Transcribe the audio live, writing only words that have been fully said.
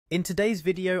In today's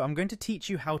video, I'm going to teach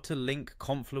you how to link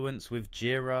Confluence with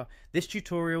Jira. This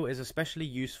tutorial is especially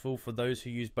useful for those who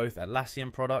use both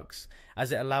Atlassian products,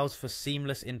 as it allows for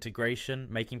seamless integration,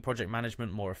 making project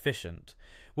management more efficient.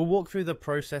 We'll walk through the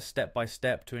process step by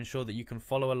step to ensure that you can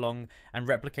follow along and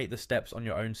replicate the steps on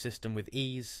your own system with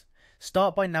ease.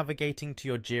 Start by navigating to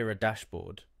your Jira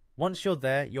dashboard. Once you're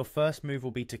there, your first move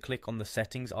will be to click on the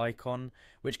settings icon,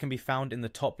 which can be found in the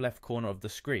top left corner of the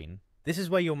screen. This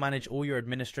is where you'll manage all your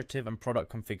administrative and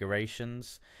product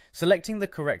configurations. Selecting the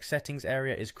correct settings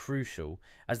area is crucial,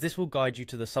 as this will guide you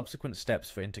to the subsequent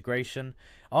steps for integration.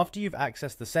 After you've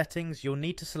accessed the settings, you'll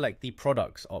need to select the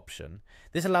Products option.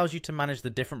 This allows you to manage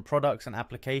the different products and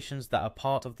applications that are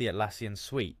part of the Atlassian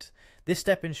suite. This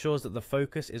step ensures that the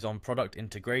focus is on product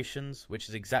integrations, which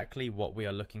is exactly what we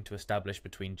are looking to establish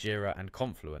between Jira and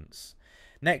Confluence.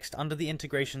 Next, under the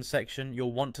integration section,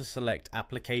 you'll want to select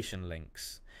Application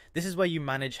Links. This is where you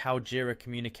manage how Jira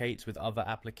communicates with other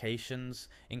applications,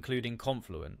 including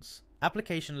Confluence.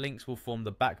 Application links will form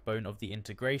the backbone of the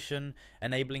integration,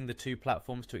 enabling the two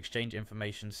platforms to exchange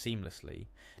information seamlessly.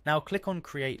 Now click on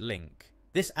Create Link.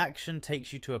 This action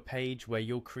takes you to a page where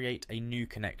you'll create a new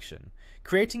connection.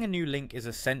 Creating a new link is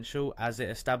essential as it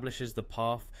establishes the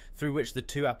path through which the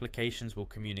two applications will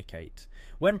communicate.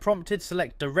 When prompted,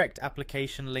 select Direct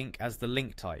Application Link as the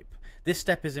link type. This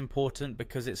step is important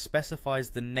because it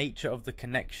specifies the nature of the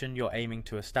connection you're aiming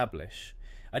to establish.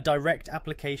 A direct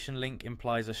application link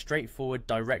implies a straightforward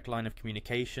direct line of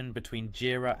communication between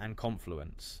Jira and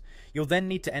Confluence. You'll then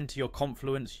need to enter your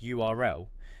Confluence URL.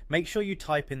 Make sure you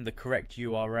type in the correct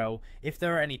URL. If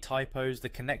there are any typos, the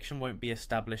connection won't be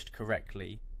established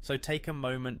correctly, so take a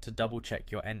moment to double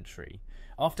check your entry.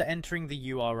 After entering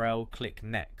the URL, click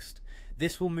Next.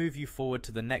 This will move you forward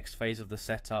to the next phase of the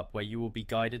setup, where you will be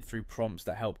guided through prompts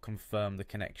that help confirm the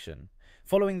connection.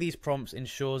 Following these prompts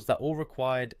ensures that all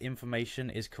required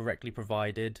information is correctly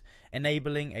provided,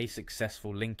 enabling a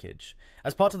successful linkage.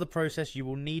 As part of the process, you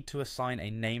will need to assign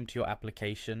a name to your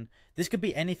application. This could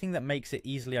be anything that makes it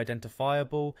easily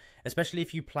identifiable, especially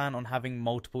if you plan on having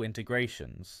multiple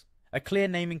integrations. A clear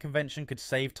naming convention could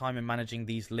save time in managing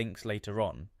these links later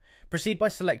on. Proceed by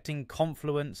selecting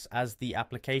Confluence as the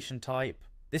application type.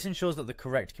 This ensures that the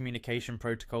correct communication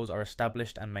protocols are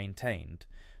established and maintained.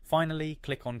 Finally,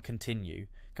 click on Continue.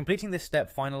 Completing this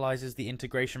step finalizes the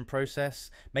integration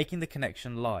process, making the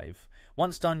connection live.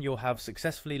 Once done, you'll have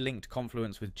successfully linked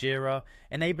Confluence with Jira,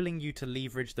 enabling you to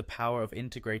leverage the power of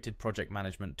integrated project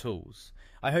management tools.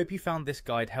 I hope you found this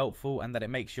guide helpful and that it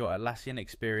makes your Atlassian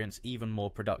experience even more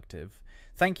productive.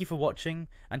 Thank you for watching,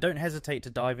 and don't hesitate to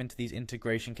dive into these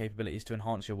integration capabilities to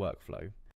enhance your workflow.